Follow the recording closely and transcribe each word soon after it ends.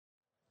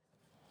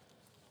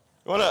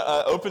I want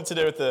to open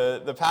today with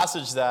the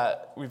passage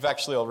that we've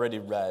actually already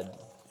read.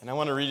 And I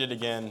want to read it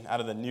again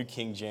out of the New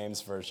King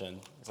James Version,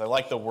 because I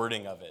like the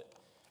wording of it.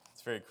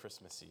 It's very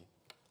Christmassy.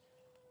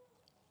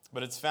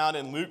 But it's found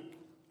in Luke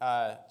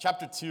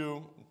chapter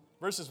 2,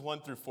 verses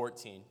 1 through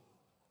 14.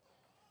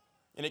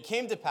 And it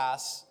came to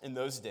pass in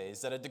those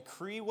days that a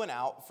decree went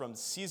out from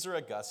Caesar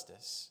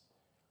Augustus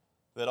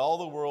that all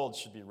the world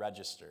should be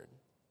registered.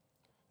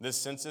 This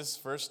census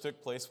first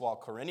took place while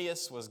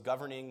Quirinius was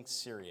governing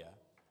Syria.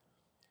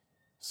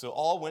 So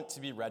all went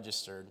to be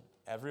registered,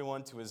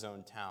 everyone to his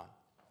own town.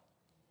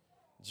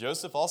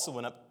 Joseph also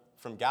went up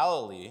from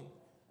Galilee,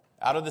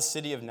 out of the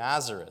city of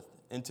Nazareth,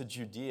 into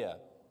Judea,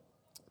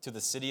 to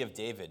the city of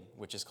David,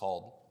 which is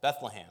called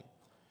Bethlehem,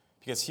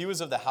 because he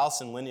was of the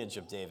house and lineage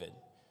of David,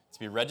 to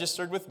be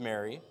registered with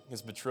Mary,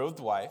 his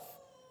betrothed wife,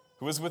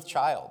 who was with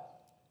child.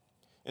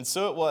 And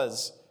so it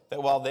was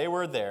that while they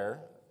were there,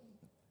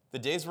 the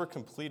days were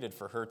completed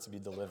for her to be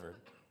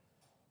delivered.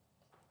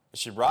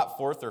 She brought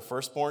forth her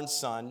firstborn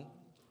son,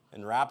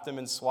 and wrapped him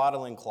in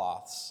swaddling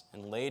cloths,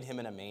 and laid him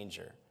in a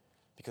manger,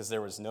 because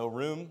there was no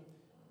room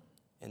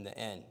in the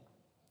inn.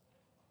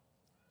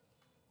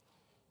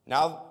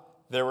 Now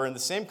there were in the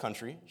same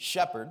country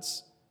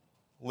shepherds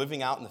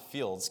living out in the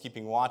fields,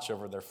 keeping watch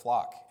over their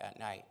flock at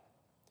night.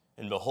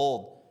 And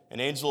behold,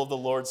 an angel of the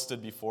Lord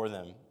stood before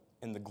them,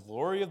 and the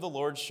glory of the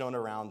Lord shone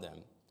around them,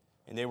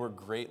 and they were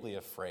greatly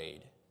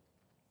afraid.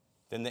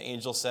 Then the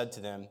angel said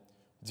to them,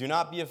 "Do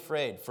not be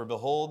afraid, for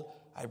behold,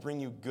 I bring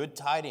you good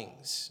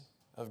tidings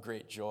of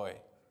great joy,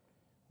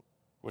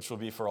 which will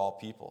be for all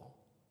people.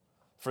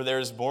 For there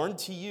is born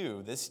to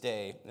you this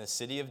day in the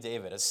city of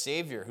David a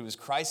Savior who is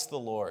Christ the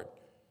Lord.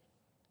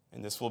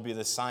 And this will be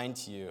the sign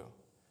to you.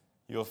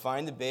 You will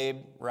find the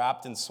babe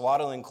wrapped in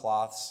swaddling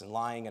cloths and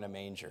lying in a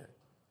manger."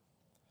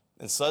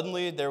 And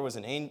suddenly there was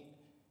with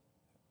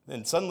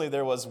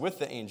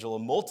the angel a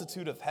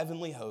multitude of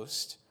heavenly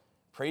hosts,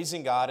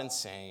 praising God and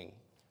saying,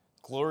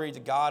 "Glory to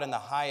God in the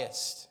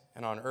highest,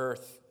 and on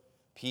earth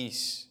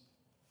peace,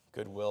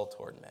 goodwill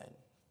toward men."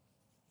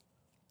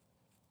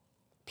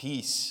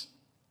 Peace,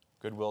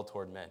 goodwill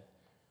toward men.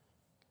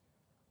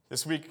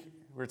 This week,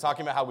 we were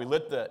talking about how we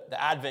lit the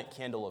Advent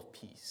candle of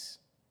peace.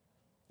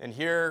 And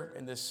here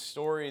in this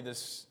story of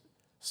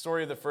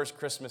the first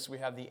Christmas, we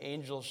have the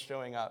angels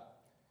showing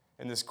up,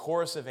 and this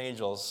chorus of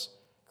angels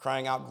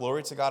crying out,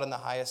 "Glory to God in the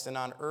highest, and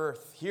on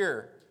earth,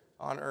 here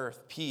on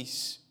earth,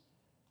 peace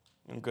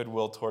and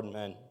goodwill toward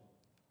men."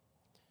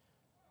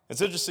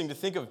 It's interesting to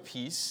think of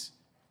peace,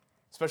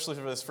 especially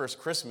for this first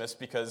Christmas,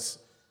 because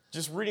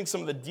just reading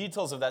some of the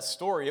details of that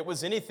story, it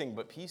was anything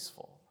but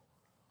peaceful.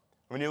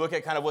 When you look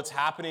at kind of what's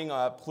happening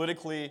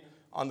politically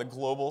on the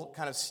global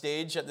kind of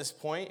stage at this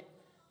point,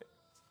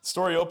 the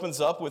story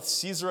opens up with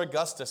Caesar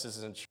Augustus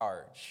is in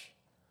charge.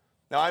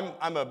 Now,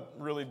 I'm a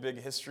really big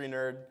history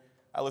nerd.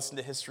 I listen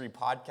to history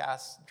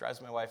podcasts. It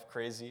drives my wife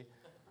crazy.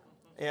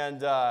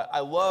 And I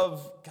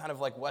love kind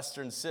of like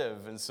Western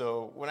Civ. And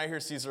so when I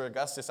hear Caesar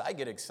Augustus, I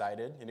get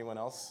excited. Anyone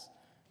else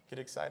get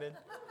excited?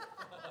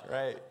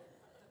 Right.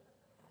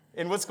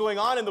 And what's going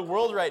on in the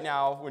world right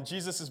now when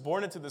Jesus is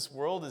born into this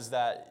world is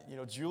that,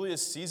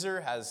 Julius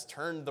Caesar has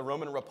turned the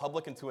Roman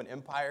Republic into an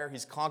empire.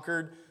 He's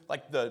conquered,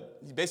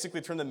 he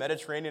basically turned the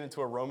Mediterranean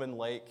into a Roman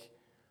lake.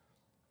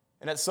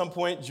 And at some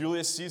point,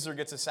 Julius Caesar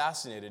gets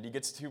assassinated. He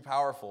gets too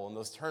powerful, and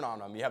those turn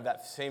on him. You have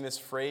that famous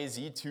phrase,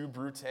 "E tu,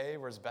 Brute,"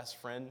 where his best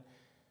friend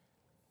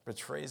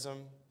betrays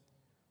him.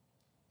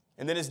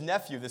 And then his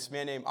nephew, this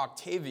man named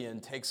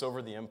Octavian, takes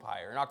over the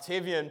empire. And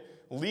Octavian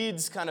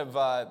leads kind of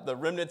the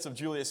remnants of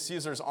Julius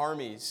Caesar's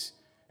armies.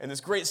 And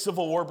this great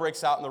civil war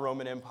breaks out in the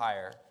Roman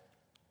Empire.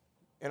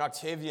 And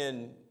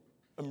Octavian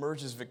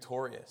emerges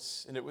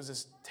victorious. And it was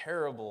this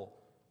terrible,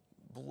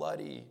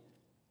 bloody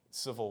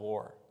civil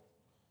war.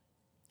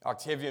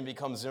 Octavian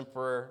becomes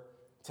emperor,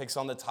 takes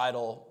on the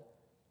title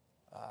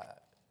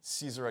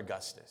Caesar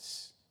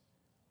Augustus.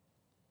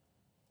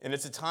 And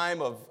it's a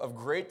time of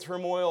great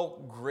turmoil,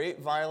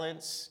 great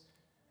violence,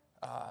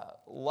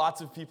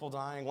 lots of people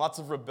dying, lots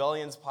of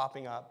rebellions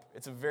popping up.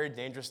 It's a very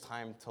dangerous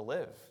time to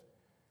live.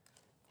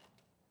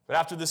 But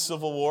after this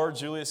civil war,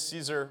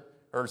 Caesar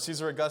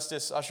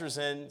Augustus ushers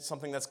in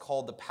something that's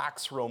called the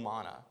Pax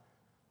Romana,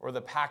 or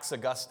the Pax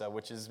Augusta,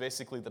 which is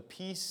basically the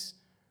peace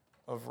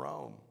of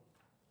Rome.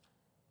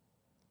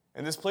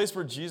 And this place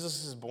where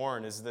Jesus is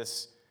born is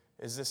this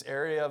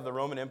area of the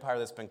Roman Empire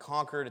that's been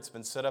conquered. It's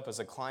been set up as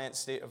a client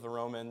state of the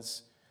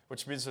Romans,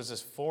 which means there's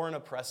this foreign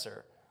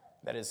oppressor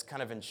that is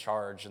kind of in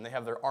charge, and they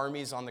have their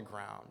armies on the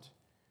ground.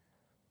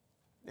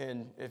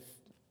 And if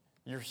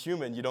you're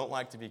human, you don't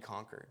like to be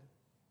conquered.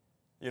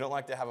 You don't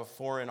like to have a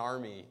foreign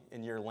army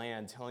in your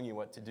land telling you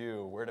what to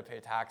do, where to pay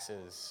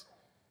taxes,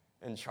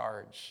 in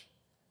charge.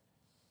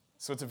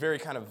 So it's a very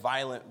kind of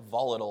violent,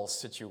 volatile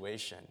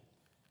situation,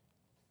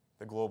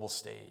 the global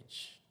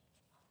stage.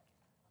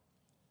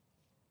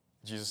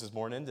 Jesus is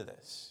born into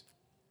this.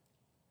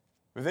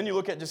 But then you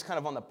look at just kind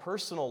of on the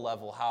personal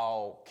level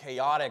how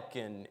chaotic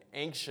and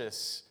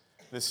anxious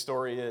this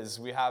story is.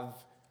 We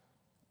have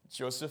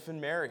Joseph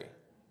and Mary.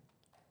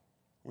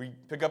 We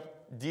pick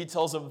up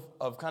details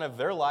of kind of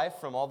their life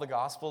from all the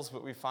Gospels,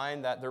 but we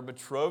find that they're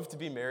betrothed to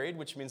be married,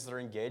 which means they're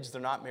engaged.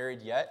 They're not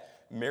married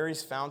yet.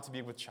 Mary's found to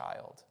be with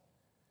child.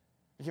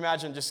 You can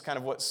imagine just kind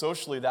of what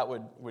socially that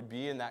would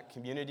be in that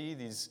community,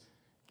 these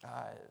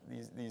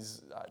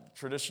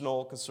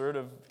traditional,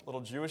 conservative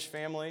little Jewish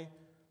family.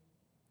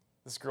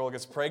 This girl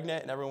gets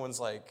pregnant, and everyone's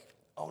like,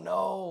 oh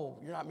no,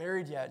 you're not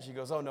married yet. She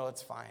goes, oh no,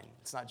 it's fine.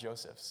 It's not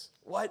Joseph's.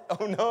 What?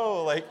 Oh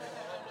no.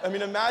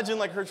 Imagine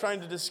her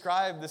trying to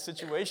describe the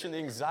situation, the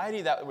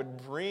anxiety that would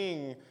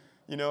bring,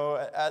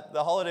 at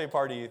the holiday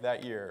party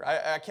that year.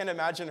 I can't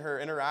imagine her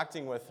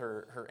interacting with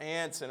her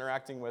aunts,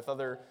 interacting with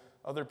other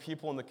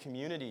people in the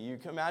community. You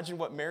can imagine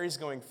what Mary's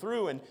going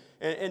through.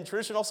 And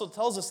tradition also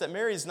tells us that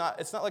Mary's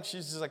it's not like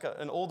she's just like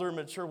an older,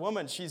 mature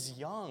woman. She's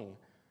young.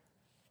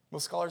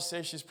 Most scholars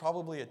say she's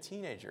probably a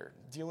teenager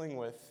dealing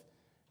with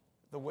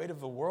the weight of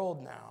the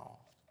world now.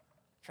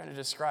 Trying to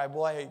describe,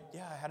 I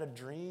had a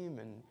dream.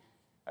 And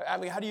how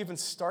do you even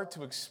start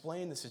to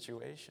explain the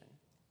situation?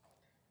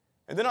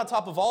 And then on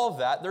top of all of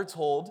that, they're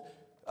told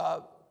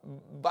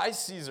by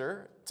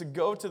Caesar to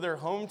go to their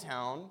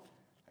hometown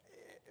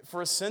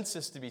for a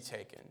census to be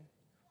taken,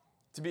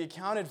 to be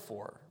accounted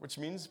for, which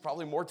means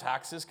probably more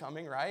taxes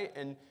coming, right?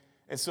 And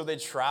so they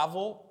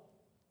travel.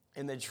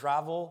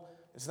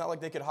 It's not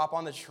like they could hop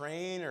on the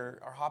train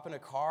or hop in a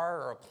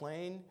car or a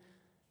plane.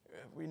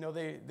 We know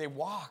they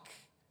walk,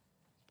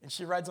 and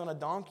she rides on a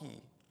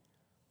donkey.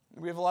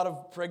 We have a lot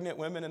of pregnant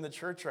women in the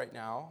church right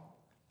now.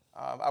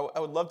 I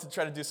would love to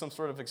try to do some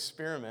sort of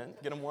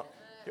experiment, get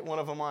one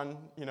of them on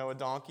a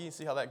donkey,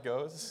 see how that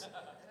goes.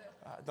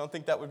 Don't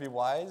think that would be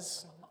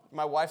wise.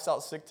 My wife's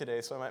out sick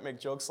today, so I might make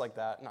jokes like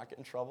that and not get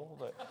in trouble.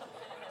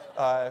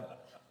 But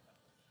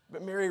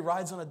Mary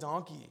rides on a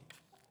donkey.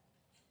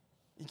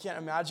 You can't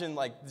imagine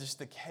just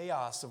the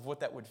chaos of what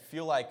that would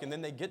feel like. And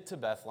then they get to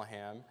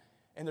Bethlehem,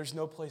 and there's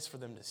no place for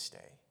them to stay.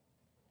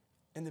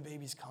 And the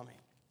baby's coming.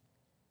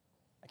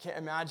 I can't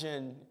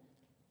imagine,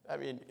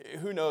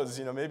 who knows,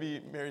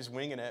 maybe Mary's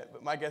winging it,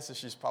 but my guess is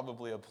she's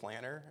probably a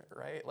planner,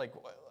 right?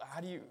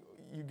 How do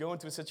you go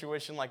into a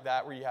situation like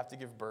that where you have to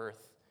give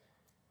birth?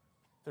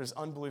 There's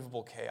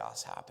unbelievable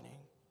chaos happening.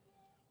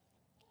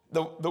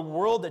 The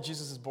world that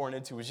Jesus is born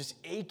into is just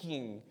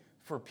aching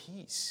for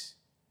peace.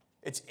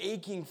 It's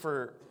aching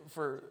for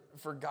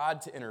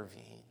God to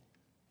intervene.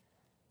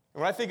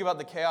 And when I think about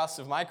the chaos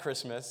of my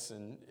Christmas,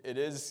 and it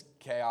is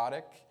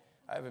chaotic,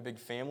 I have a big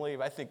family,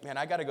 I think, man,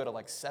 I got to go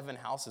to 7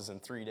 houses in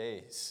 3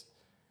 days.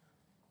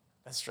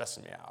 That's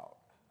stressing me out.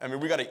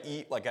 We got to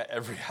eat at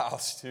every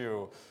house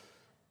too.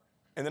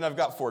 And then I've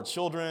got 4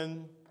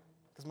 children,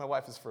 because my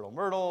wife is fertile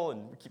myrtle,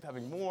 and we keep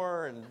having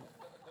more, and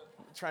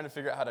trying to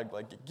figure out how to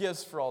get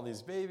gifts for all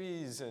these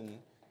babies, and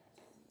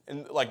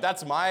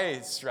that's my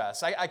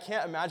stress. I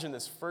can't imagine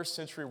this first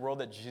century world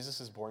that Jesus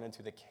is born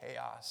into, the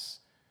chaos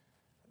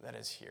that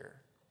is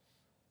here.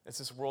 It's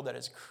this world that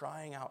is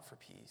crying out for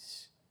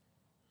peace,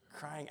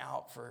 crying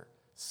out for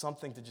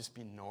something to just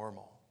be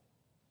normal.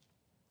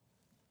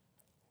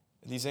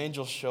 And these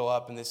angels show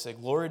up and they say,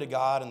 glory to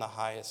God in the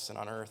highest, and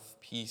on earth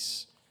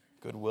peace,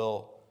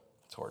 goodwill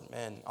toward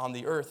men. On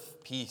the earth,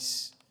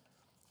 peace.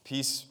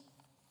 Peace,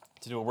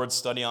 to do a word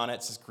study on it,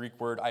 it's this Greek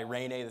word,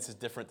 irene. This is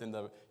different than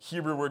the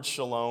Hebrew word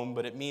shalom,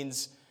 but it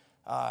means,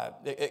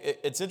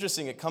 it's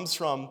interesting, it comes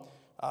from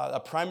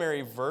a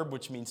primary verb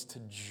which means to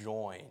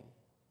join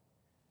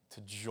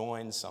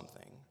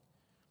something.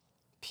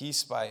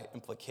 Peace by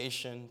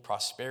implication,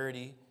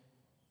 prosperity,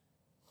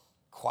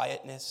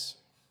 quietness,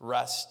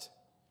 rest,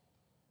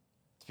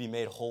 to be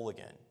made whole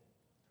again.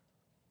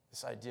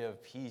 This idea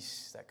of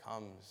peace that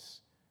comes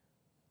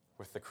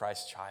with the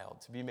Christ child,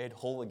 to be made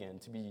whole again,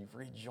 to be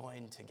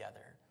rejoined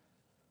together.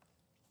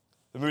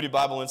 The Moody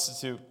Bible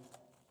Institute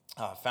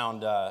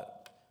found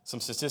some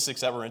statistics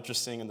that were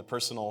interesting in the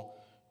Personal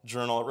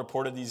Journal. It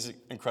reported these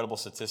incredible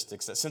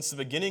statistics that since the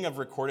beginning of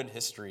recorded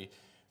history,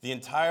 the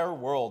entire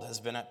world has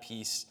been at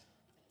peace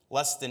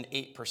less than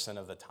 8%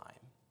 of the time.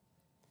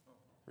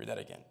 Read that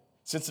again.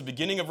 Since the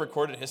beginning of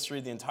recorded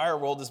history, the entire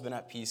world has been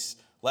at peace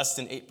less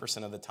than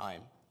 8% of the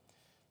time.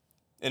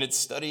 In its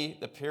study,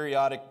 the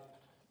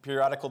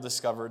periodical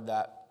discovered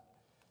that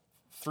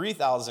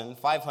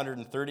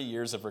 3,530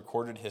 years of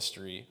recorded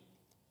history,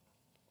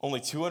 only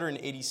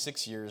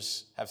 286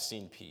 years have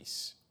seen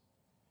peace.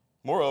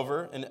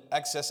 Moreover, in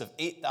excess of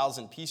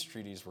 8,000 peace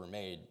treaties were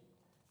made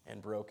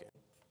and broken.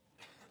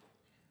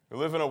 We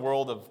live in a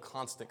world of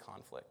constant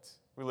conflict.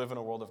 We live in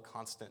a world of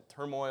constant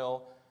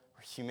turmoil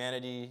where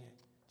humanity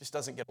just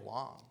doesn't get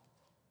along.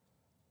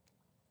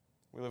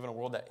 We live in a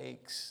world that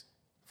aches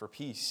for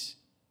peace.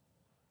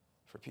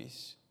 For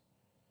peace.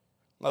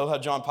 I love how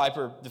John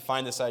Piper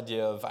defined this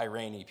idea of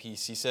irene,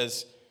 peace. He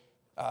says,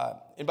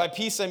 and by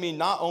peace I mean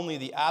not only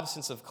the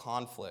absence of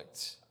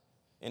conflict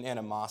and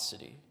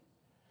animosity,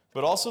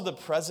 but also the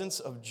presence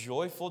of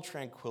joyful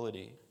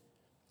tranquility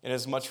and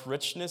as much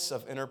richness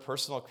of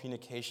interpersonal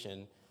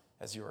communication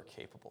as you are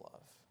capable of.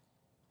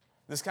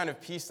 This kind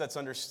of peace that's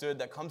understood,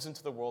 that comes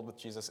into the world with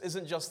Jesus,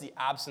 isn't just the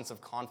absence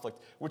of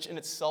conflict, which in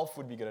itself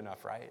would be good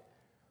enough, right?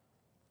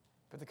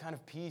 But the kind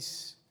of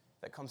peace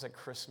that comes at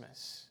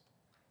Christmas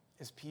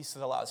is peace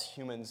that allows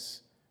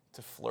humans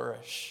to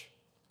flourish,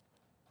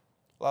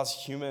 allows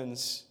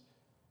humans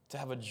to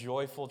have a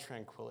joyful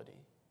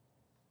tranquility,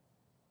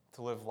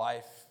 to live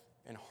life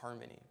in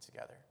harmony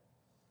together.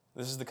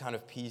 This is the kind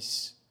of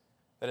peace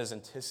that is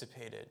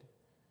anticipated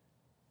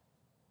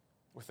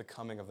with the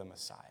coming of the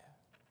Messiah.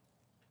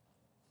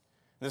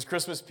 This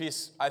Christmas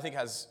peace, I think,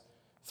 has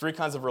three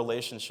kinds of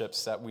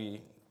relationships that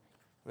we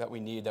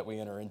need, that we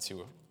enter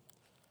into.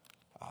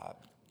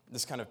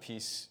 This kind of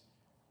peace,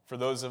 for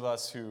those of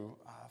us who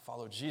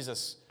follow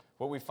Jesus,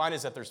 what we find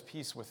is that there's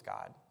peace with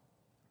God.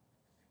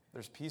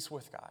 There's peace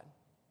with God.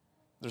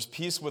 There's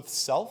peace with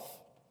self,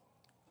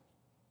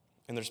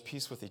 and there's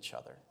peace with each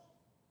other.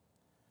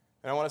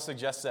 And I want to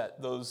suggest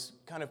that those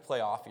kind of play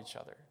off each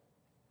other.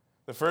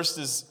 The first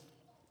is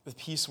the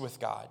peace with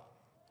God.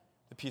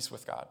 The peace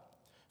with God.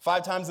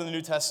 5 times in the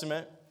New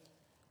Testament,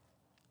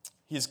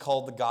 he is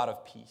called the God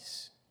of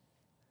peace.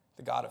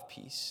 The God of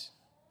peace.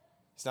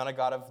 He's not a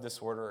God of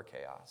disorder or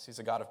chaos. He's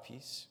a God of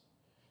peace.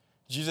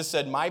 Jesus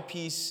said, "My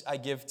peace I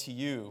give to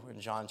you," in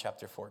John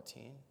chapter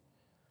 14.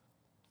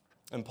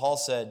 And Paul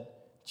said,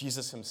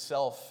 Jesus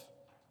himself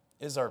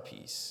is our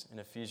peace in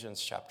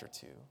Ephesians chapter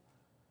 2.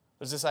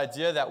 There's this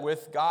idea that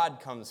with God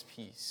comes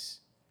peace.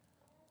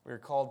 We are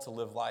called to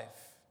live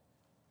life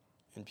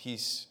in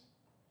peace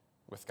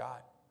with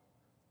God.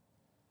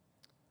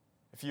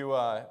 If you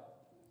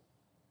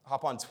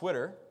hop on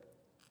Twitter,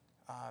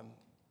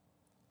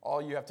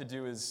 all you have to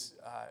do is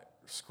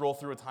scroll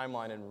through a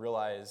timeline and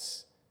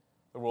realize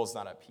the world's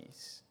not at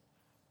peace.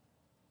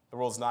 The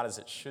world's not as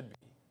it should be.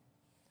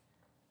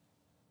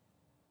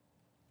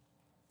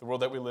 The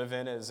world that we live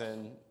in is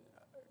in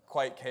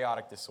quite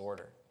chaotic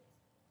disorder.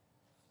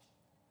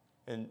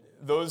 And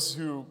those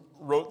who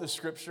wrote the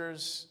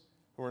scriptures,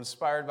 who were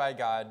inspired by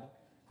God,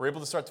 were able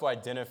to start to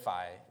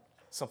identify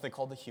something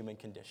called the human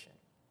condition.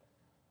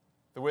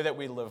 The way that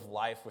we live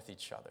life with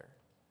each other.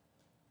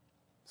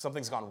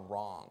 Something's gone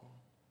wrong.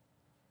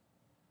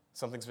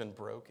 Something's been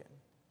broken.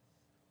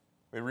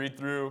 We read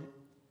through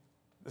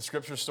the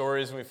scripture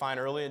stories and we find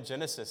early in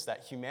Genesis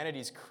that humanity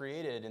is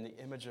created in the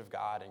image of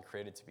God and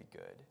created to be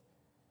good.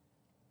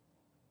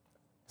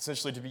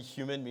 Essentially, to be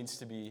human means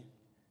to be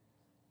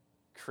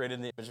created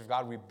in the image of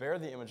God. We bear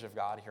the image of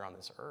God here on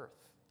this earth.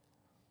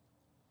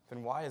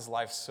 Then why is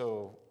life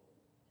so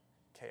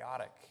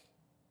chaotic,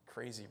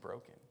 crazy,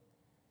 broken?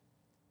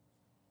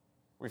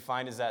 We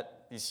find is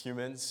that these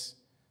humans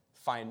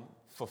find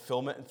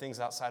fulfillment in things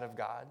outside of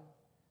God.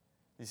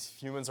 These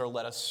humans are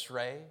led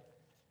astray.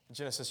 In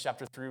Genesis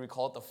chapter 3, we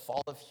call it the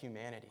fall of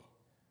humanity.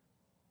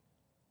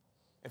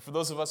 And for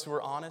those of us who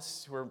are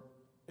honest, who are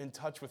in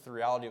touch with the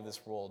reality of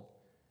this world,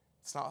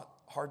 it's not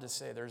hard to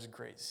say there's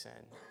great sin,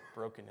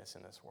 brokenness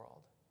in this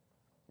world.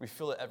 We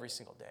feel it every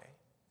single day.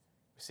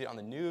 We see it on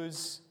the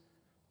news.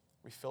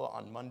 We feel it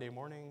on Monday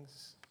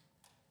mornings,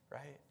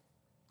 right?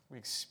 We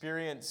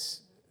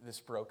experience this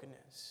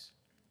brokenness.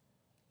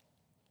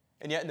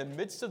 And yet in the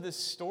midst of this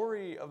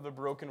story of the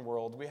broken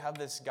world, we have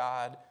this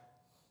God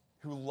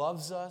who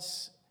loves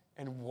us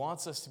and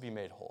wants us to be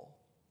made whole.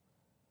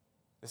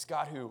 This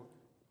God who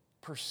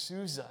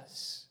pursues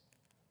us.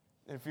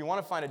 And if you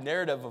want to find a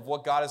narrative of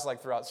what God is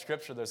like throughout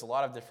Scripture, there's a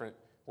lot of different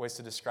ways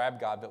to describe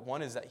God, but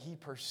one is that he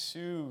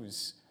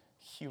pursues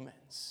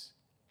humans.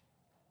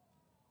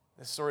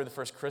 The story of the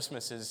first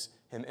Christmas is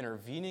him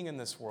intervening in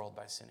this world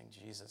by sending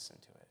Jesus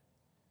into it.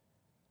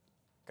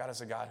 God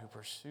is a God who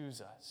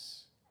pursues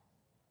us.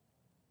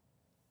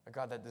 A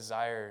God that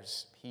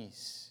desires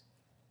peace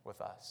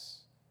with us.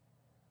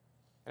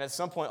 And at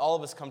some point, all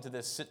of us come to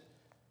this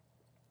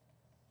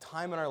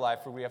time in our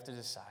life where we have to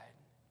decide,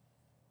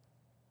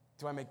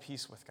 do I make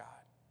peace with God?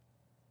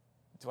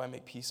 Do I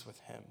make peace with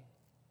him?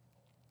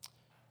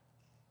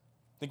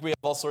 I think we have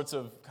all sorts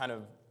of kind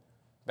of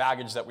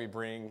baggage that we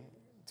bring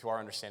to our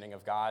understanding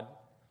of God.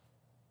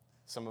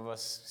 Some of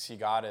us see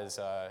God as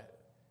a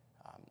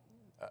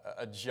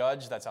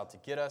judge that's out to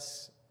get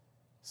us.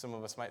 Some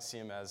of us might see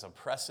him as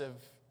oppressive.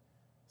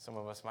 Some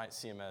of us might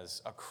see him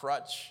as a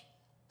crutch.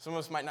 Some of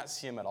us might not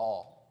see him at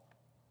all.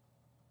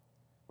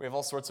 We have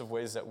all sorts of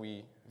ways that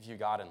we view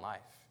God in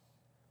life.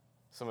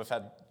 Some have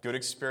had good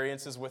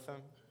experiences with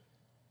him.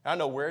 I don't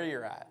know where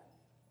you're at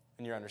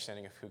in your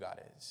understanding of who God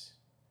is.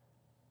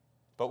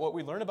 But what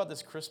we learn about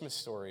this Christmas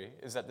story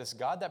is that this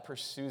God that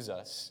pursues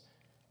us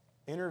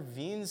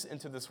intervenes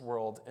into this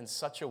world in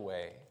such a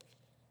way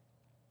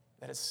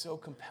that is so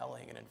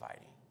compelling and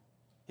inviting.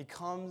 He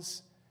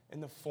comes in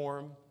the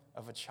form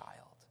of a child.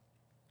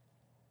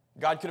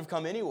 God could have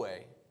come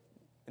anyway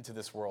into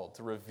this world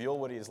to reveal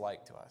what he is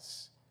like to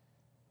us.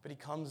 But he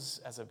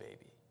comes as a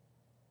baby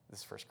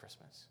this first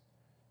Christmas.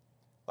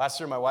 Last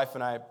year, my wife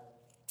and I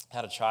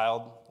had a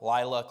child,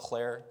 Lila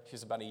Claire.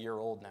 She's about a year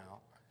old now.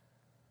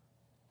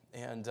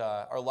 And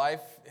our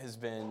life has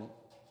been,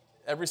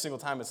 every single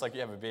time it's like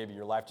you have a baby,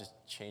 your life just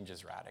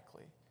changes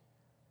radically.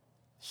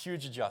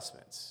 Huge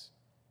adjustments.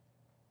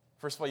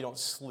 First of all, you don't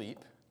sleep.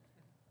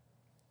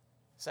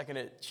 Second,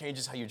 it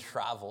changes how you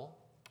travel.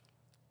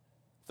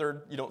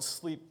 Third, you don't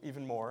sleep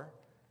even more.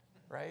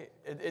 right?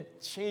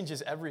 It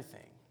changes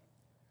everything.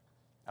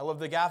 I love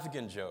the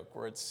Gaffigan joke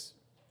where it's,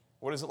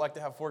 what is it like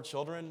to have 4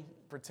 children?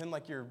 Pretend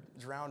like you're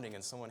drowning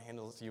and someone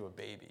handles you a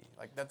baby.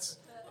 Like, that's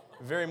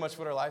very much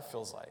what our life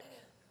feels like.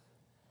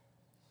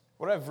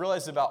 What I've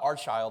realized about our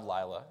child,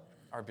 Lila,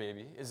 our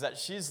baby, is that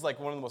she's like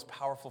one of the most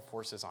powerful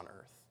forces on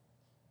earth.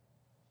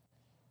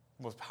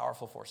 Most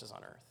powerful forces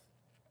on earth.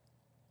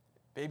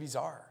 Babies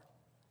are.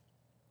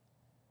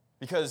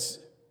 Because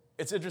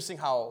it's interesting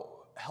how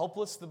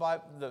helpless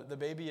the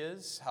baby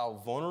is,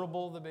 how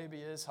vulnerable the baby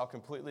is, how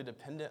completely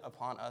dependent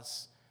upon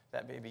us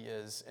that baby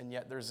is, and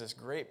yet there's this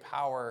great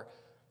power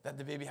that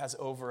the baby has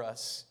over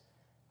us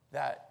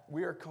that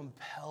we are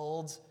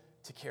compelled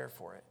to care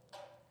for it.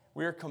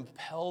 We are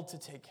compelled to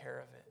take care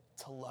of it,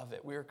 to love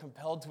it. We are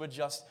compelled to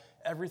adjust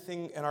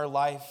everything in our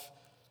life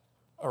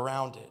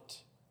around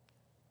it.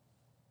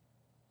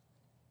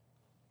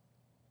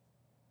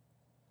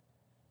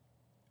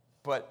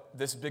 But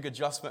this big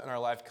adjustment in our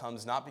life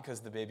comes not because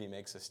the baby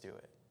makes us do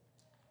it.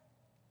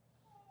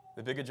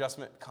 The big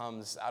adjustment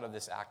comes out of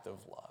this act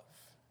of love.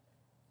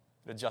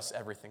 It adjusts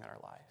everything in our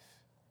life.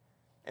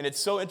 And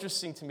it's so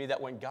interesting to me that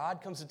when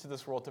God comes into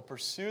this world to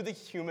pursue the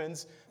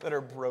humans that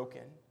are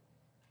broken,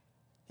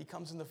 he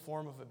comes in the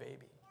form of a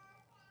baby.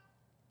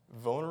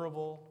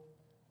 Vulnerable,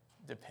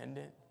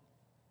 dependent,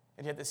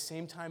 and yet at the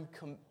same time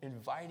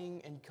inviting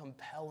and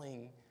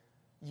compelling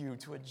you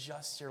to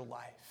adjust your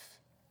life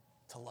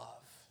to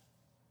love.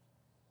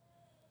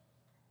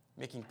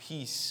 Making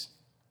peace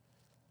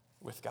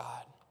with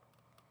God.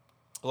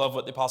 I love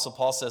what the Apostle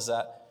Paul says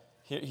that.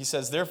 He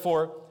says,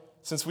 therefore,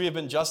 since we have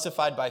been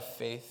justified by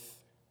faith,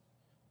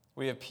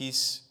 we have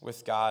peace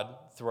with God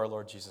through our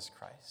Lord Jesus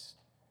Christ.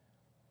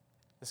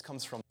 This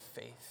comes from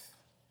faith.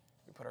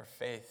 We put our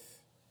faith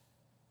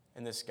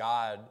in this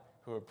God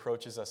who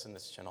approaches us in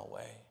this gentle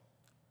way.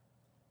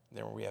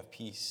 Then we have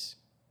peace.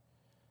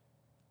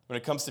 When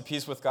it comes to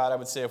peace with God, I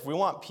would say if we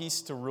want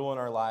peace to rule in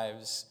our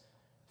lives,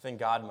 then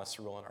God must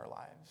rule in our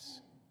lives.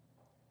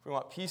 If we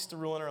want peace to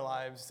rule in our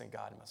lives, then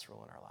God must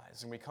rule in our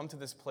lives. And we come to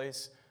this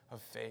place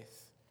of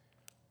faith.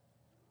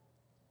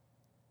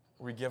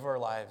 We give our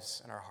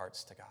lives and our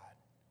hearts to God.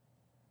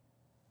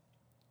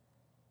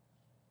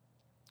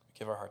 We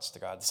give our hearts to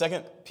God. The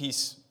second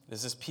piece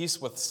is this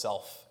peace with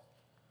self.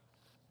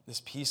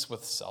 This peace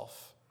with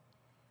self.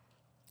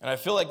 And I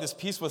feel like this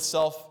peace with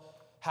self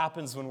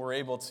happens when we're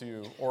able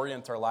to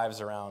orient our lives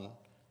around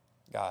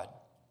God.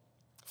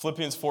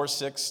 Philippians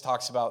 4:6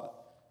 talks about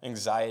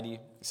anxiety.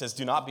 It says,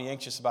 do not be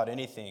anxious about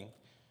anything,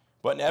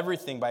 but in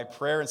everything by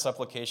prayer and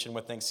supplication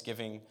with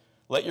thanksgiving,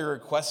 let your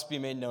requests be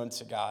made known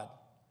to God.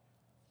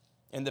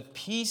 And the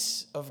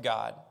peace of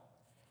God,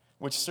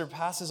 which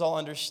surpasses all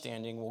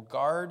understanding, will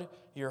guard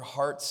your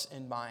hearts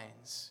and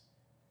minds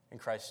in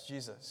Christ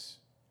Jesus.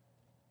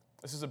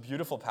 This is a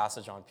beautiful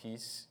passage on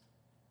peace.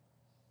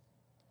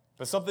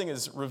 But something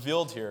is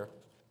revealed here.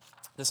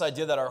 This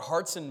idea that our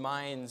hearts and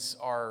minds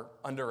are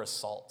under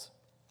assault.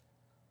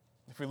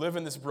 If we live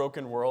in this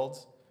broken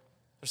world,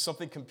 there's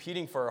something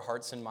competing for our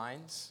hearts and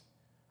minds.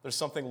 There's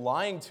something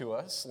lying to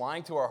us,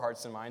 lying to our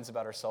hearts and minds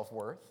about our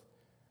self-worth.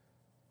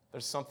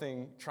 There's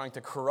something trying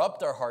to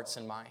corrupt our hearts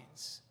and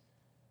minds.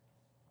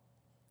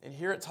 And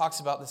here it talks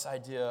about this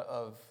idea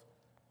of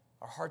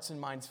our hearts and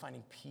minds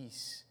finding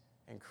peace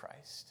in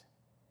Christ.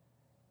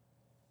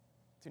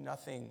 Do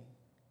not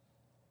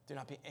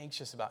be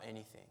anxious about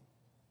anything.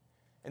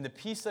 And the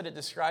peace that it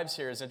describes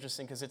here is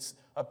interesting because it's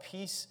a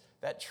peace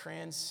that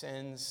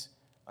transcends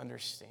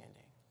understanding.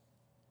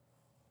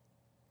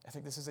 I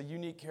think this is a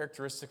unique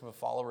characteristic of a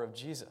follower of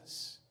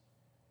Jesus.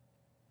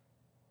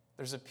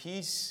 There's a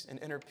peace, an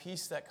inner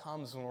peace that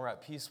comes when we're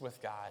at peace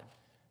with God,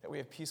 that we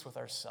have peace with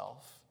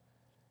ourselves.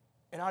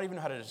 And I don't even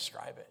know how to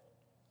describe it.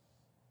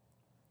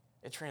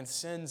 It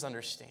transcends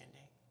understanding,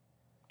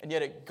 and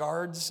yet it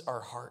guards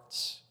our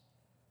hearts.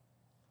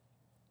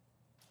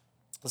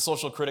 The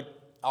social critic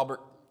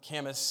Albert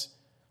Camus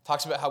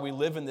talks about how we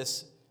live in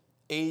this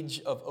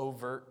age of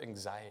overt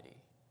anxiety.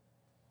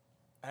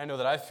 And I know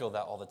that I feel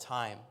that all the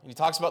time. And he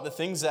talks about the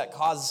things that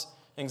cause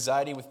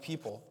anxiety with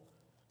people: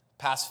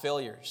 past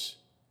failures,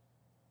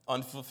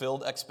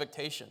 unfulfilled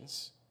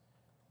expectations,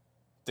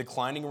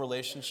 declining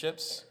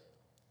relationships,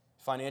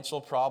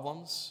 financial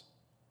problems,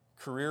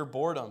 career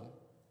boredom,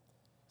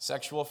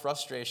 sexual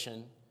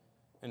frustration,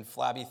 and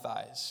flabby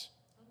thighs.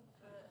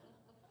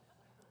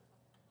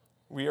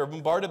 We are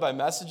bombarded by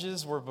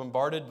messages. We're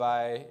bombarded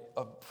by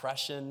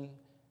oppression,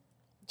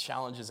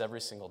 challenges every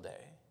single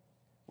day.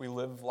 We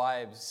live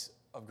lives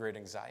of great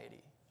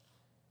anxiety.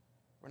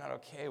 We're not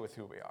okay with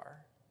who we are.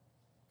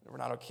 We're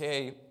not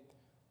okay.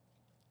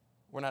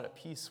 We're not at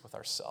peace with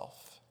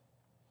ourselves.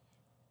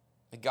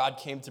 God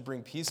came to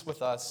bring peace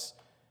with us.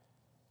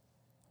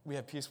 We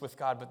have peace with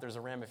God, but there's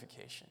a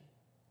ramification.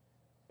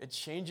 It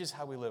changes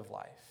how we live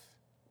life.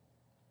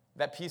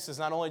 That peace is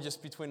not only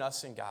just between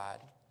us and God,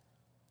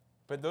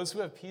 but those who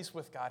have peace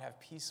with God have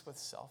peace with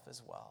self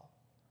as well.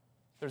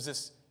 There's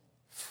this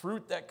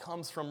fruit that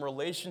comes from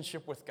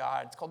relationship with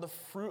God. It's called the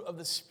fruit of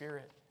the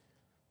Spirit.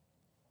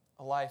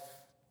 A life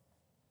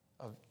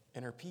of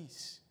inner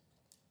peace.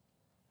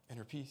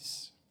 inner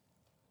peace.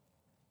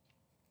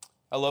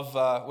 I love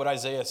what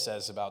Isaiah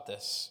says about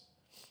this.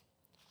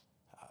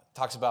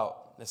 Talks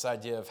about this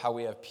idea of how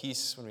we have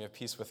peace. When we have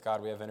peace with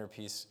God, we have inner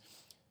peace.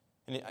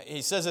 And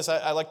he says this,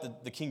 I like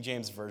the King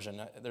James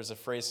Version. There's a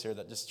phrase here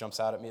that just jumps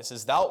out at me. It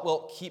says, "Thou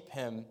wilt keep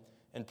him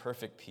in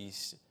perfect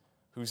peace,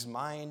 whose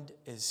mind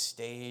is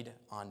stayed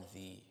on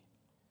thee,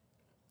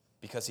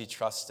 because he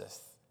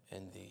trusteth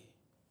in thee."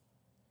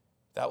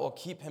 That will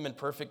keep him in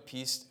perfect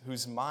peace,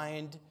 whose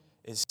mind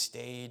is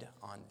stayed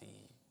on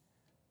thee.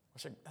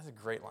 That's a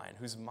great line.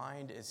 Whose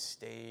mind is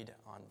stayed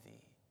on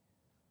thee.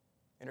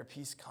 Inner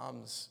peace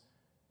comes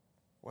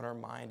when our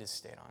mind is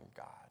stayed on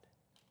God,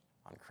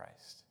 on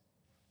Christ.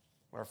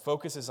 When our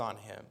focus is on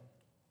him.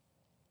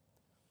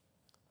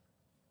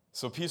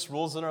 So peace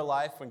rules in our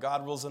life when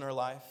God rules in our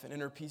life, and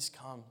inner peace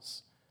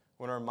comes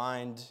when our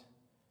mind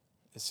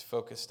is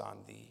focused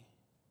on thee.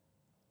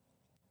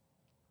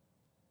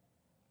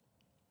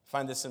 I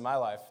find this in my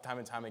life time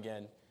and time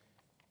again.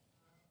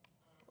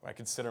 When I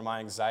consider my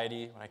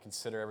anxiety, when I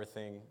consider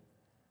everything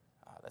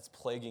that's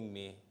plaguing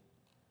me,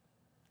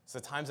 it's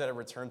the times that I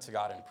return to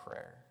God in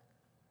prayer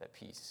that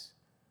peace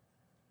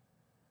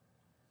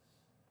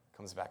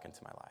comes back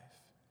into my life.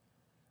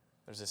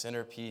 There's this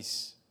inner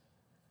peace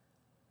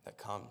that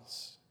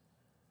comes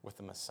with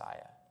the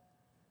Messiah.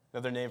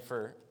 Another name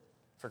for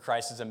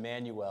Christ is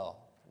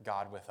Emmanuel,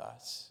 God with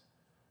us.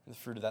 And the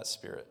fruit of that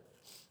Spirit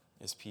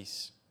is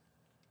peace.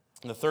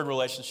 And the third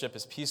relationship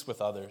is peace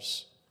with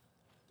others.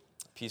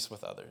 Peace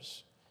with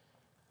others.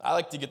 I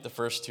like to get the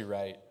first two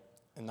right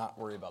and not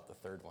worry about the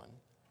third one.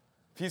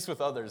 Peace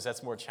with others,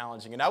 that's more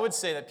challenging. And I would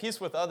say that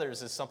peace with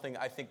others is something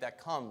I think that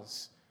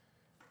comes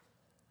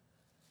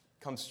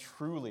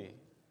truly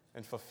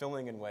and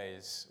fulfilling in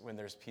ways when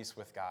there's peace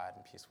with God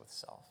and peace with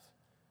self.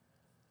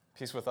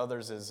 Peace with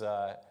others is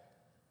a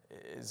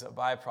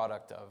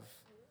byproduct of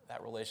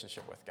that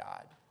relationship with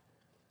God.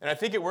 And I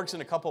think it works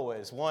in a couple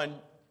ways.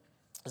 One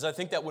is I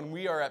think that when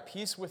we are at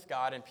peace with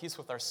God and peace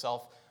with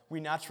ourselves, we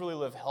naturally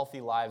live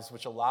healthy lives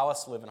which allow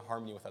us to live in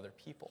harmony with other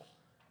people.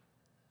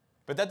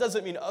 But that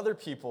doesn't mean other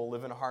people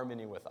live in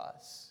harmony with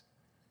us.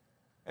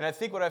 And I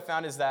think what I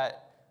found is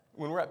that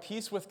when we're at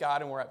peace with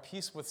God and we're at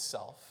peace with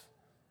self,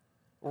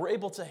 we're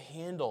able to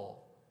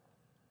handle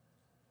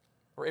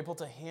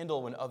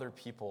when other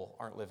people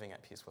aren't living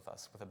at peace with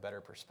us with a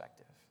better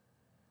perspective.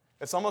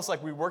 It's almost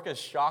like we work as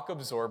shock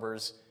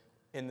absorbers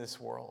in this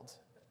world.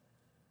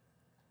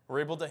 We're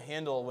able to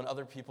handle when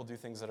other people do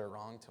things that are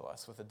wrong to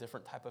us with a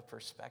different type of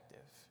perspective.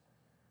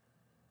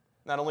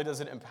 Not only does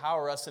it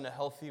empower us in a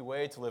healthy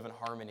way to live in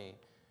harmony,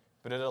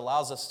 but it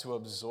allows us to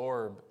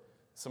absorb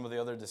some of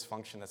the other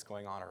dysfunction that's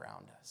going on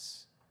around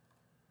us.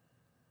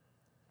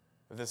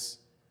 This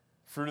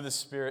fruit of the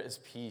Spirit is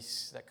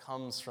peace that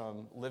comes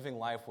from living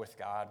life with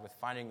God, with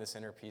finding this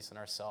inner peace in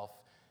ourselves.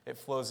 It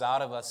flows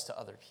out of us to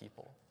other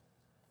people,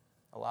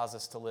 allows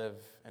us to live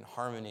in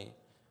harmony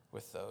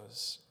with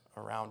those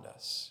around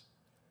us.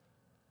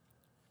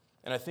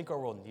 And I think our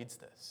world needs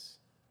this.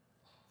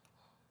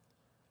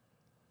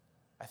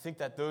 I think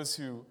that those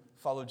who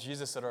follow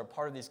Jesus that are a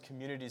part of these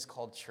communities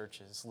called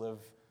churches live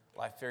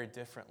life very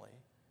differently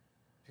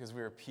because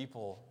we are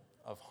people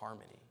of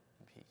harmony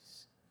and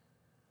peace.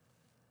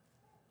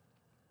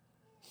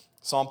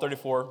 Psalm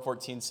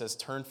 34:14 says,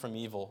 "Turn from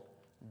evil,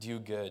 do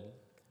good,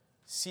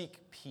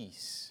 seek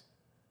peace,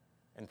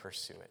 and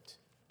pursue it."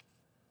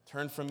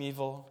 Turn from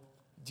evil,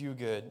 do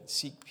good,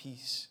 seek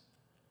peace,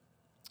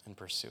 and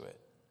pursue it.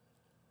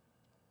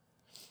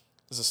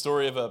 There's a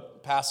story of a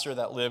pastor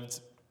that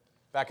lived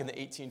back in the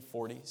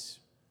 1840s.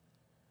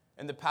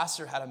 And the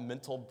pastor had a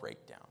mental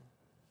breakdown.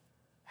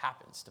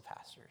 Happens to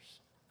pastors.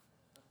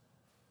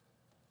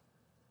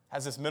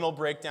 Has this mental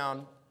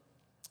breakdown,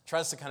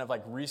 tries to kind of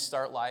like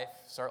restart life,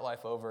 start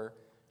life over.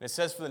 And it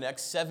says for the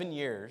next 7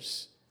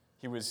 years,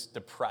 he was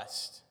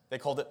depressed. They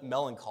called it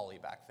melancholy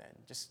back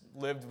then. Just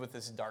lived with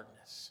this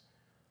darkness.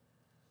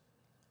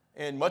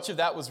 And much of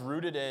that was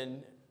rooted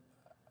in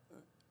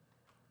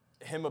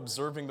him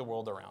observing the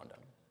world around him.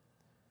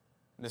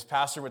 And this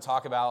pastor would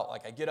talk about,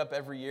 like, I get up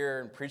every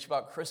year and preach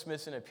about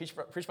Christmas, and I preach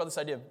about this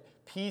idea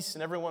of peace,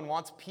 and everyone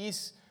wants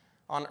peace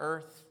on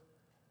earth,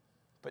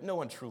 but no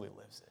one truly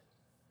lives it.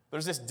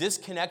 There's this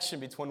disconnection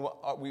between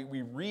what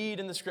we read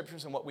in the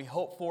scriptures and what we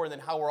hope for, and then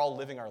how we're all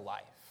living our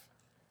life.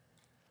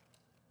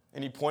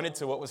 And he pointed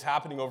to what was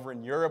happening over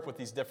in Europe with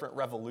these different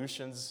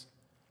revolutions.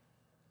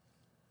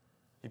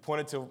 He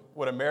pointed to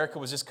what America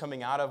was just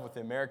coming out of with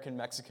the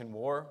American-Mexican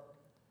War.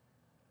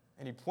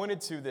 And he pointed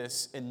to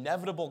this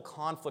inevitable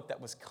conflict that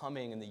was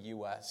coming in the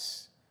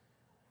U.S.,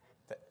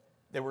 that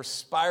they were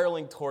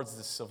spiraling towards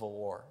the Civil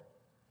War.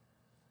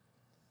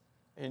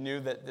 And he knew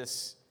that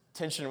this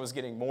tension was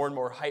getting more and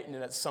more heightened,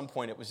 and at some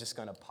point it was just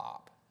going to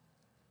pop.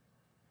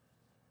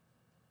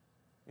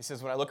 He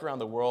says, when I look around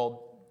the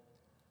world,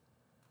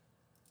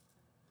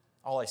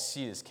 all I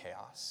see is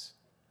chaos.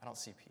 I don't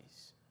see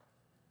peace.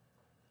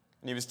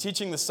 And he was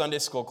teaching the Sunday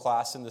school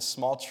class in this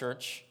small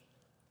church,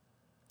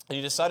 and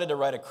he decided to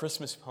write a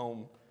Christmas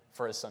poem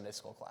for his Sunday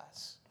school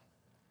class.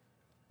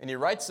 And he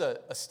writes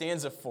a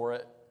stanza for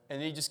it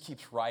And he just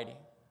keeps writing.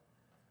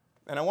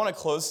 And I want to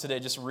close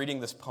today just reading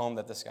this poem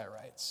that this guy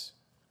writes.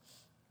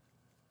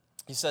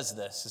 He says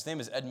this. His name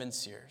is Edmund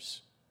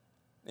Sears.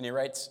 And he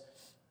writes,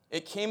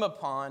 "It came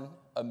upon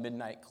a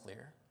midnight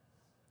clear,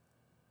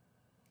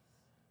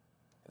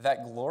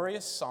 that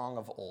glorious song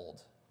of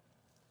old,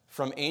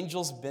 from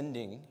angels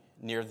bending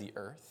near the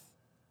earth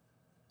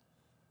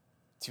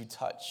to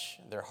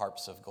touch their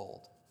harps of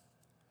gold.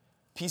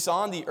 Peace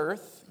on the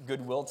earth,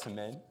 goodwill to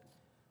men,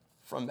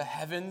 from the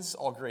heavens,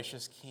 all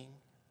gracious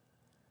King.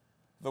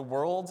 The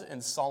world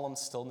in solemn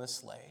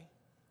stillness lay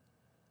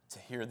to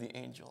hear the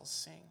angels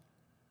sing.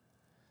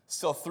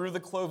 Still through the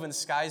cloven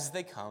skies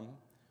they come,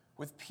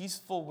 with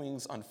peaceful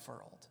wings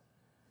unfurled,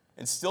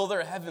 and still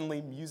their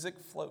heavenly music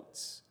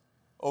floats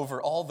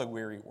over all the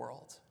weary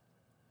world.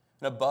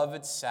 And above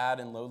its sad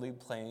and lowly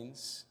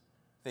plains,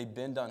 they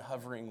bend on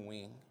hovering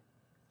wing,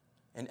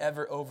 and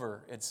ever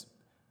over its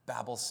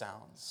babble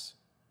sounds,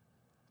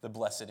 the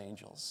blessed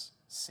angels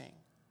sing.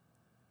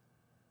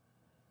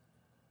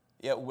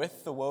 Yet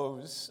with the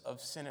woes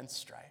of sin and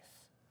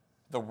strife,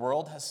 the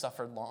world has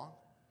suffered long.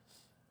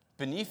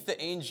 Beneath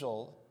the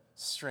angel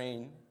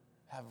strain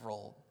have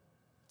rolled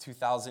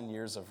 2,000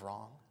 years of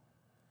wrong.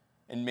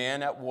 And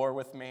man at war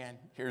with man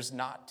hears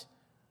not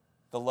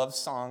the love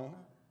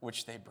song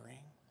which they bring.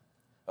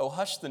 Oh,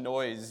 hush the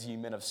noise, ye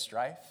men of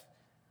strife,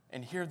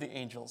 and hear the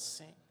angels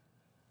sing.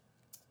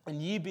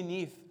 And ye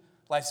beneath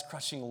life's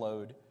crushing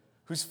load,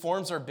 whose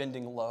forms are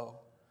bending low,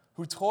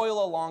 who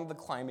toil along the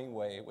climbing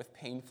way with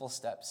painful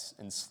steps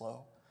and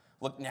slow.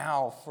 Look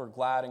now, for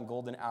glad and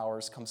golden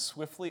hours come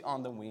swiftly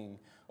on the wing.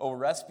 Oh,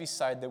 rest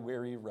beside the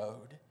weary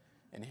road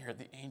and hear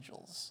the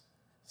angels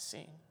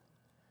sing.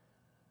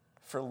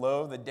 For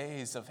lo, the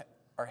days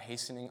are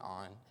hastening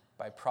on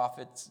by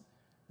prophets,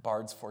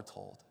 bards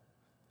foretold,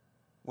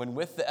 when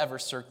with the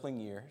ever-circling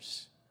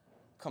years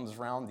comes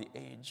round the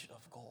age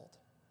of gold,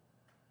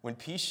 when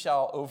peace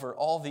shall over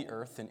all the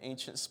earth in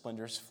ancient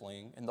splendors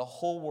fling, and the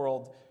whole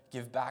world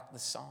give back the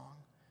song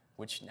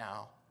which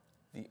now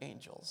the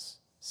angels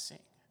sing.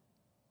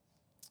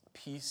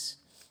 Peace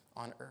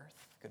on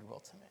earth, goodwill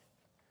to men.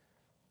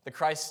 The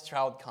Christ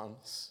child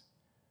comes,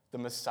 the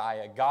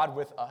Messiah, God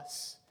with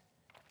us,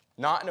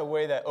 not in a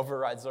way that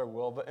overrides our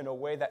will, but in a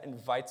way that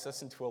invites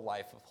us into a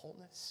life of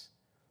wholeness,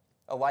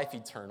 a life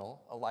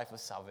eternal, a life of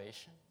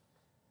salvation.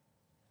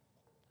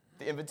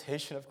 The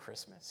invitation of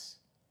Christmas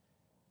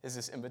is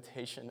this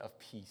invitation of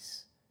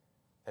peace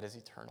that is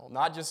eternal,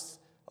 not just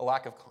a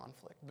lack of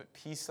conflict, but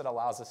peace that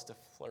allows us to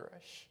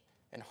flourish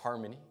in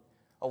harmony,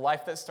 a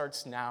life that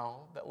starts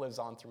now, that lives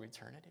on through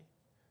eternity.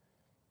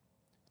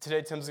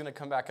 Today, Tim's going to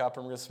come back up,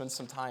 and we're going to spend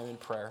some time in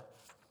prayer.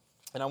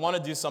 And I want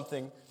to do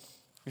something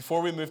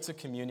before we move to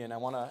communion. I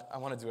want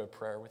to do a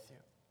prayer with you.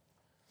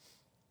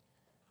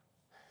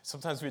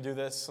 Sometimes we do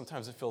this.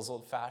 Sometimes it feels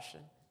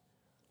old-fashioned.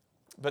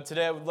 But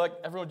today, I would like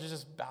everyone to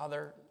just bow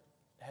their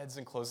heads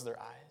and close their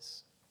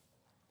eyes.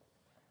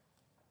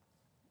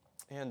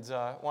 And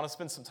I want to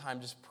spend some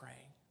time just praying.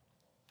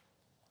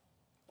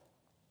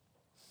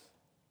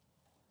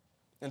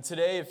 And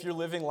today, if you're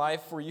living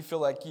life where you feel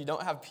like you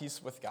don't have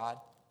peace with God,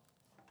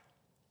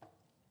 if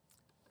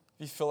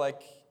you feel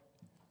like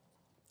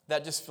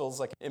that just feels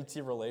like an empty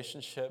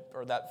relationship,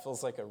 or that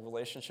feels like a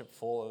relationship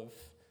full of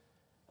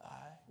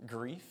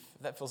grief,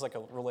 that feels like a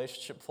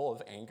relationship full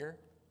of anger,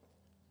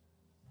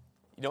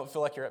 you don't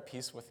feel like you're at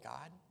peace with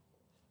God,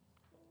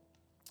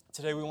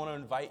 today we want to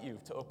invite you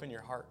to open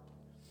your heart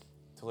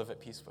to live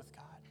at peace with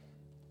God.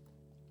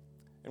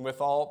 And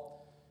with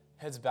all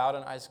heads bowed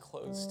and eyes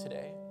closed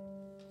today,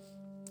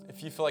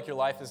 if you feel like your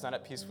life is not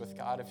at peace with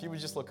God, if you would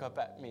just look up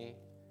at me,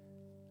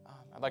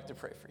 I'd like to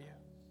pray for you.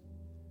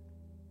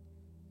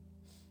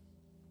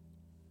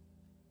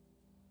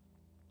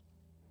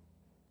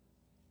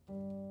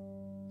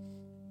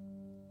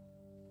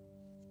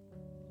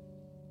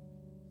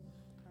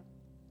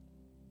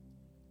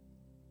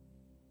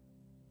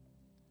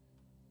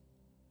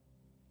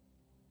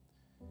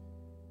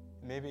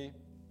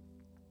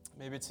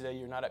 Maybe today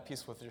you're not at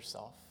peace with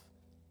yourself.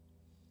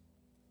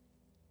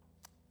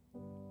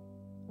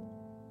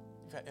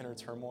 You've had inner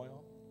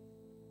turmoil,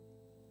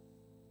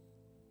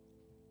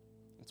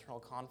 internal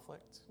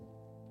conflict.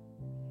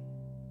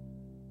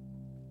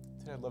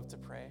 Today I'd love to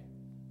pray.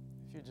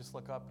 If you just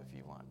look up if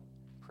you want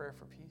prayer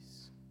for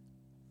peace.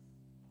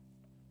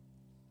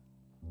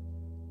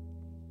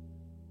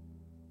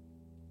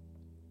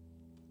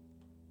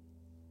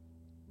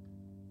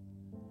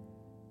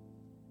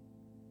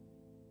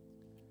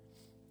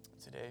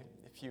 Today,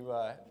 if you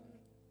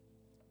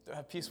don't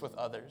have peace with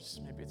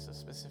others, maybe it's a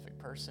specific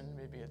person,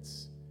 maybe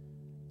it's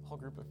a whole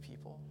group of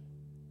people,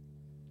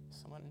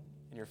 someone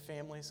in your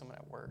family, someone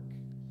at work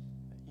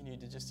that you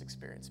need to just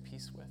experience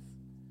peace with.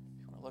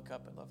 If you want to look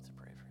up, I'd love to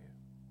pray for you.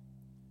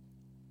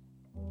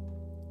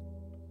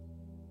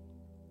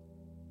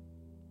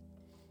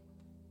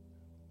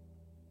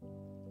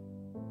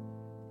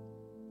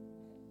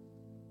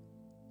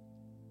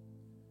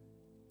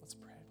 Let's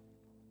pray.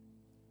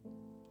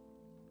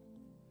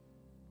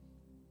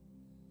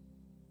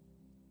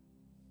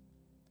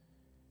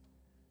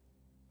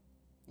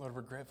 Lord,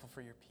 we're grateful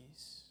for your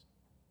peace.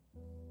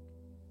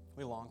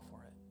 We long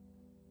for it.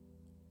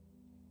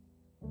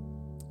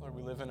 Lord,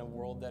 we live in a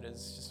world that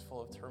is just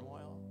full of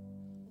turmoil.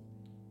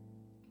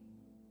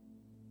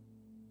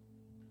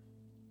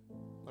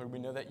 Lord, we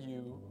know that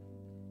you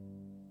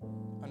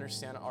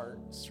understand our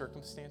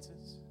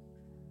circumstances.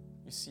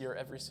 You see our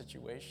every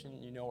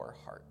situation. You know our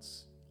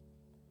hearts.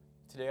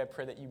 Today, I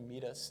pray that you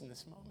meet us in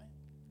this moment.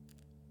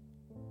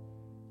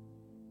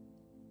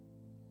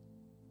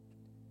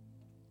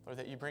 Lord,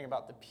 that you bring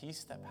about the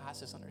peace that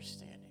passes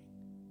understanding.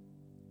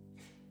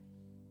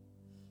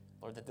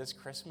 Lord, that this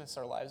Christmas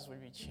our lives would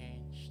be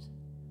changed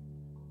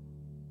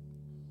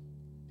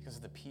because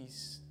of the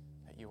peace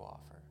that you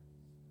offer,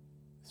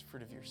 this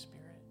fruit of your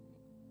Spirit.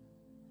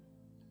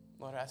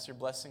 Lord, I ask your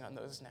blessing on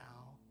those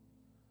now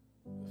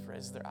who've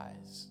raised their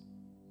eyes,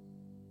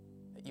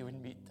 that you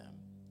would meet them,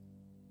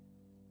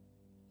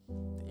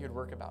 that you would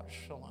work about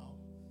shalom.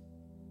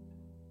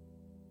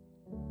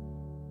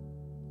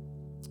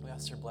 We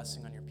ask your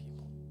blessing on your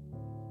people.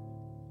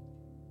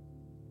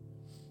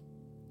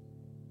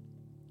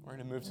 We're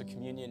going to move to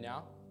communion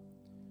now.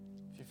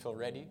 If you feel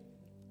ready,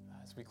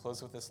 as we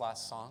close with this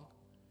last song.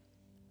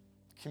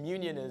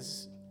 Communion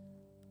is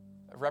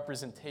a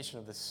representation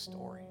of this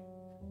story,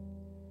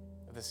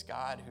 of this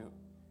God who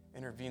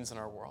intervenes in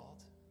our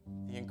world,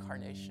 the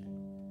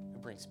incarnation, who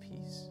brings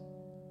peace.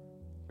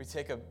 We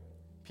take a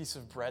piece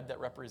of bread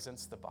that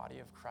represents the body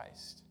of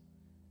Christ,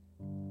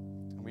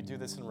 and we do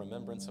this in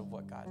remembrance of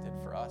what God did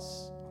for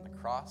us on the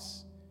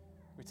cross.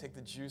 We take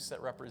the juice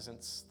that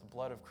represents the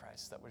blood of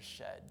Christ that was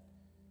shed,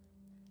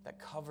 that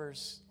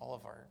covers all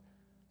of our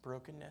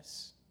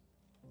brokenness.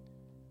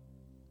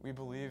 We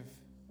believe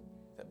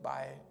that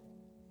by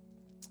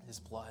his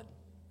blood,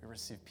 we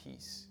receive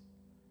peace.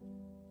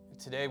 And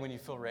today, when you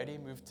feel ready,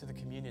 move to the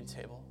communion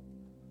table.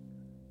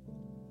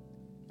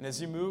 And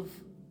as you move,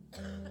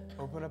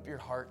 open up your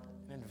heart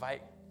and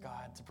invite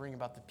God to bring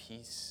about the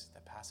peace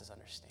that passes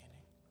understanding.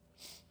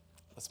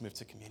 Let's move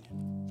to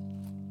communion.